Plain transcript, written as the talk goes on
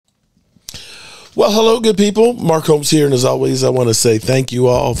Well, hello, good people. Mark Holmes here, and as always, I want to say thank you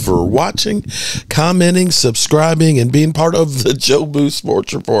all for watching, commenting, subscribing, and being part of the Joe Boo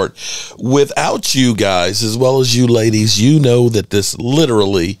Sports Report. Without you guys, as well as you ladies, you know that this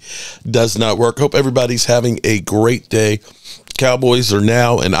literally does not work. Hope everybody's having a great day. Cowboys are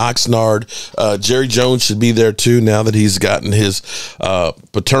now in Oxnard. Jerry Jones should be there too now that he's gotten his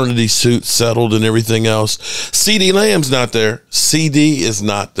paternity suit settled and everything else. CD Lamb's not there. CD is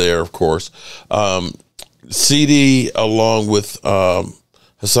not there, of course. CD along with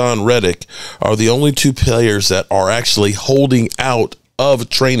Hassan Reddick are the only two players that are actually holding out of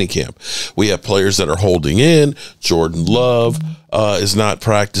training camp. We have players that are holding in. Jordan Love is not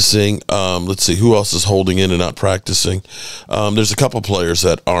practicing. Let's see, who else is holding in and not practicing? There's a couple players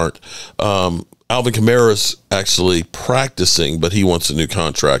that aren't. Alvin Kamara's actually practicing, but he wants a new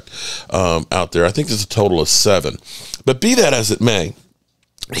contract out there. I think there's a total of 7. But be that as it may,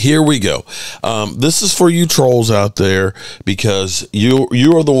 here we go. This is for you trolls out there because you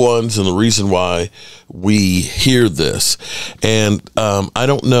are the ones and the reason why we hear this. And I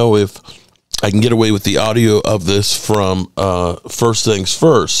don't know if I can get away with the audio of this from First Things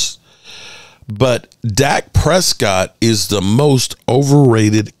First, but Dak Prescott is the most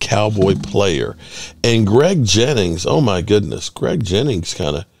overrated Cowboy player. And Greg Jennings, oh my goodness, Greg Jennings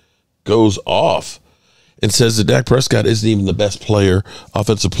kind of goes off and says that Dak Prescott isn't even the best player,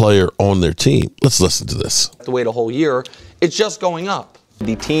 offensive player on their team. Let's listen to this. To wait a whole year, it's just going up.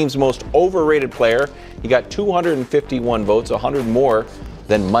 The team's most overrated player. He got 251 votes, 100 more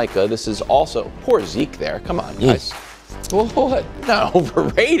than Micah. This is also poor Zeke there. Come on, guys. Well, what? Not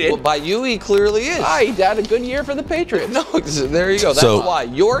overrated. Well, by you, he clearly is. He had a good year for the Patriots. No, there you go. That's So, why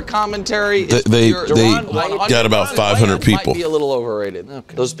your commentary is They Deron, got about 500 people. Might be a little overrated.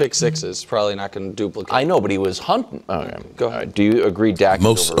 Okay. Those pick sixes probably not going to duplicate. I know, but he was hunting. Okay. Go ahead. Do you agree Dak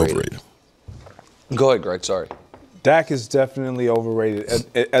Most is overrated? Go ahead, Greg. Sorry. Dak is definitely overrated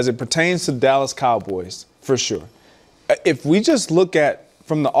as it pertains to Dallas Cowboys, for sure. If we just look at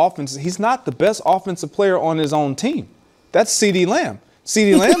from the offense, he's not the best offensive player on his own team. That's CD Lamb.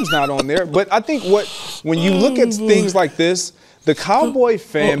 CD Lamb's not on there. But I think when you look at things like this, the Cowboy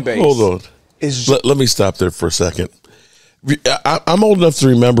fan base. Hold on. Let me stop there for a second. I'm old enough to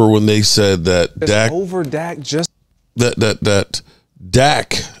remember when they said that Dak over Dak that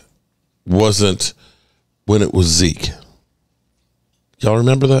Dak wasn't when it was Zeke. Y'all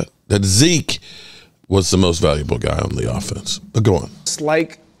remember that? That Zeke was the most valuable guy on the offense. But go on. It's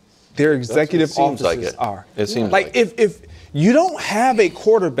like their executive officers are. It seems like if you don't have a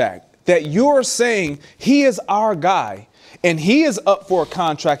quarterback that you're saying he is our guy and he is up for a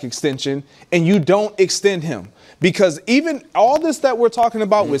contract extension and you don't extend him. Because even all this that we're talking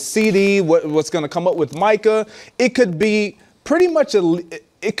about with CD, what's going to come up with Micah, it could be pretty much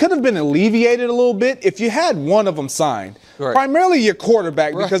it could have been alleviated a little bit if you had one of them signed. Right. Primarily your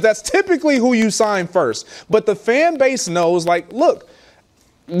quarterback, because that's typically who you sign first. But the fan base knows, like, look,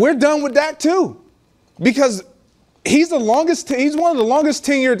 we're done with Dak too, because he's one of the longest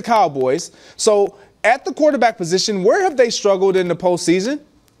tenured Cowboys. So at the quarterback position, where have they struggled in the postseason?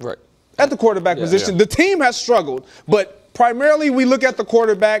 Right. At the quarterback position, the team has struggled, but primarily we look at the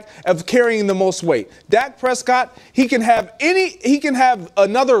quarterback of carrying the most weight. Dak Prescott, he can have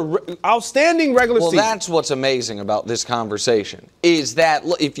another outstanding regular season. Well, that's what's amazing about this conversation is that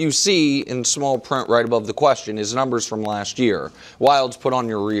if you see in small print right above the question his numbers from last year. Wild's put on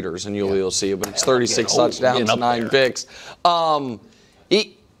your readers and you'll see it, but it's 36 touchdowns, 9 picks.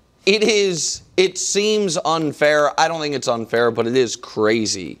 It seems unfair. I don't think it's unfair, but it is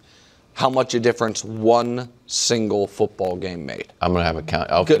crazy how much a difference one single football game made. I'm going to have a count.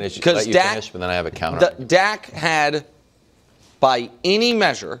 I'll finish. Let you finish, but then I have a counter. Dak had, by any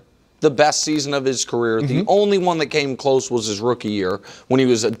measure, the best season of his career. The only one that came close was his rookie year when he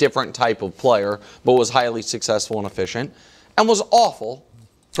was a different type of player, but was highly successful and efficient, and was awful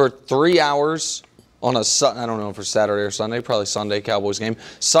for 3 hours on I don't know if it's Saturday or Sunday, probably Sunday Cowboys game,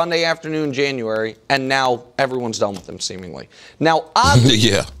 Sunday afternoon, January, and now everyone's done with him seemingly. Now,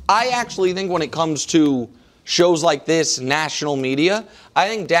 I actually think when it comes to shows like this, national media, I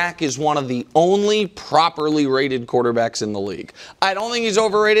think Dak is one of the only properly rated quarterbacks in the league. I don't think he's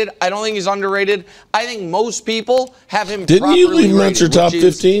overrated. I don't think he's underrated. I think most people have him properly rated. Didn't you leave him at your top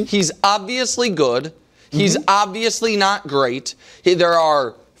 15? He's obviously good. He's obviously not great. There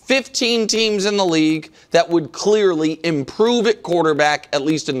are 15 teams in the league that would clearly improve at quarterback, at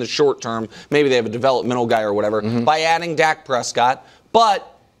least in the short term. Maybe they have a developmental guy or whatever, by adding Dak Prescott.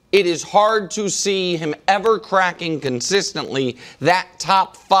 But it is hard to see him ever cracking consistently that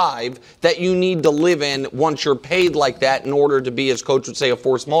top 5 that you need to live in once you're paid like that in order to be, as coach would say, a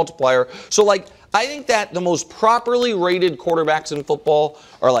force multiplier. So, like, I think that the most properly rated quarterbacks in football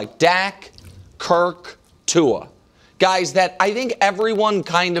are like Dak, Kirk, Tua. Guys that I think everyone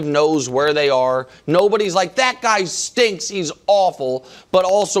kind of knows where they are. Nobody's like, that guy stinks, he's awful, but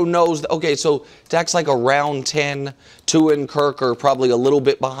also knows that, okay, so Dak's like a round 10, Tua and Kirk are probably a little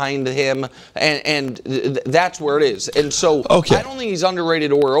bit behind him, and that's where it is. And so I don't think he's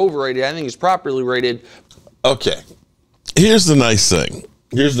underrated or overrated. I think he's properly rated. Okay. Here's the nice thing.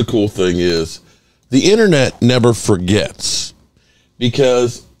 Here's the cool thing is the internet never forgets,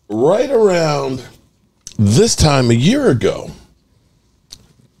 because right around this time a year ago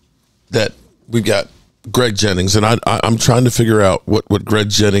that we got Greg Jennings, and I'm trying to figure out what Greg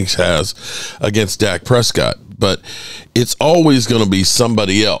Jennings has against Dak Prescott, but it's always going to be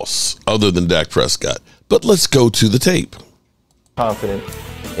somebody else other than Dak Prescott. But let's go to the tape. Confident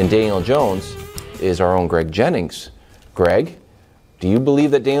in Daniel Jones is our own Greg Jennings. Greg, do you believe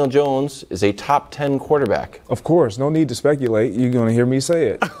that Daniel Jones is a top 10 quarterback? Of course. No need to speculate. You're going to hear me say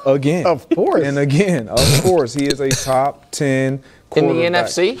it again. Of course. And again. Of course. He is a top 10 quarterback. In the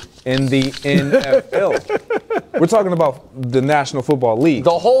NFC? In the NFL. We're talking about the National Football League.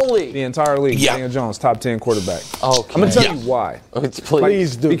 The whole league. The entire league. Yeah. Daniel Jones, top 10 quarterback. Okay. I'm going to tell you why.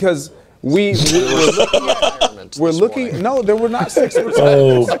 Please do. Because we're looking. No, there were not 6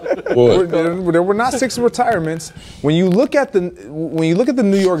 retirements. Oh, boy. There were not 6 retirements. When you look at the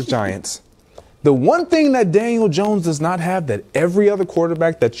New York Giants, the one thing that Daniel Jones does not have that every other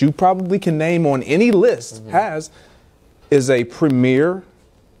quarterback that you probably can name on any list has is a premier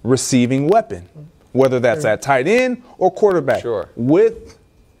receiving weapon, whether that's at tight end or quarterback. Sure. With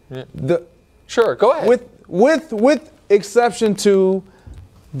Sure, go ahead. With exception to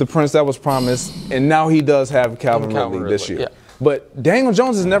the prince that was promised, and now he does have Calvin Ridley this year. Yeah. But Daniel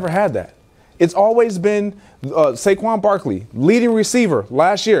Jones has never had that. It's always been Saquon Barkley, leading receiver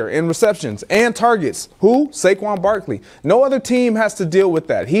last year in receptions and targets. Who? Saquon Barkley. No other team has to deal with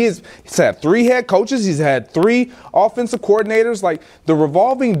that. He's had 3 head coaches. He's had 3 offensive coordinators. Like, the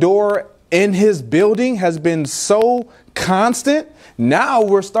revolving door in his building has been so constant. Now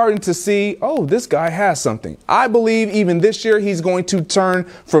we're starting to see, oh, this guy has something. I believe even this year he's going to turn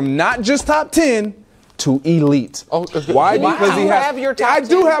from not just top 10 to elite. Oh, why? wow. Because he has. Have your top I 10?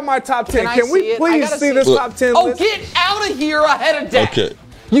 do have my top 10. Can we please see this top 10 Oh, list? get out of here ahead of Dak. Okay.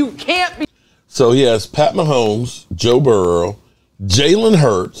 You can't be. So he has Pat Mahomes, Joe Burrow, Jalen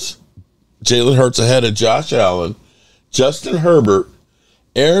Hurts. Jalen Hurts ahead of Josh Allen, Justin Herbert,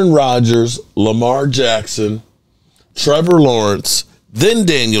 Aaron Rodgers, Lamar Jackson, Trevor Lawrence, then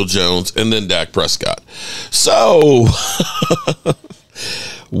Daniel Jones, and then Dak Prescott. So,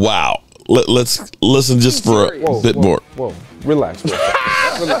 wow. Let's listen just for a bit more. Whoa, relax.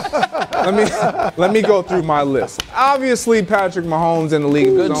 Relax. Let me go through my list. Obviously, Patrick Mahomes in the league.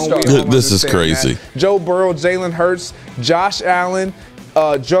 Good start. This is crazy. Joe Burrow, Jalen Hurts, Josh Allen,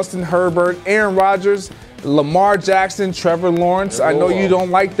 Justin Herbert, Aaron Rodgers, Lamar Jackson, Trevor Lawrence. I know you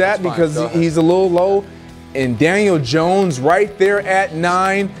don't like that because he's a little low. And Daniel Jones right there at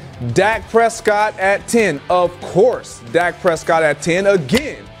 9. Dak Prescott at 10. Of course, Dak Prescott at 10.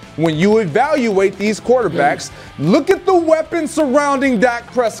 Again, when you evaluate these quarterbacks, look at the weapons surrounding Dak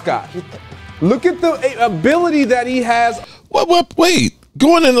Prescott. Look at the ability that he has. Wait.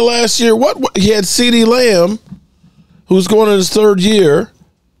 Going into last year, what he had CeeDee Lamb, who's going in his 3rd year,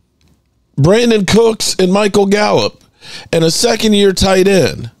 Brandon Cooks and Michael Gallup, and a 2nd-year tight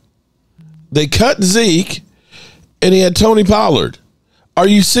end. They cut Zeke, and he had Tony Pollard. Are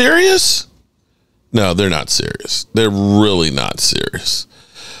you serious? No, they're not serious. They're really not serious.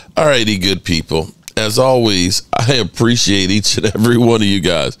 All righty, good people. As always, I appreciate each and every one of you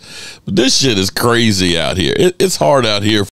guys. But this shit is crazy out here. It's hard out here.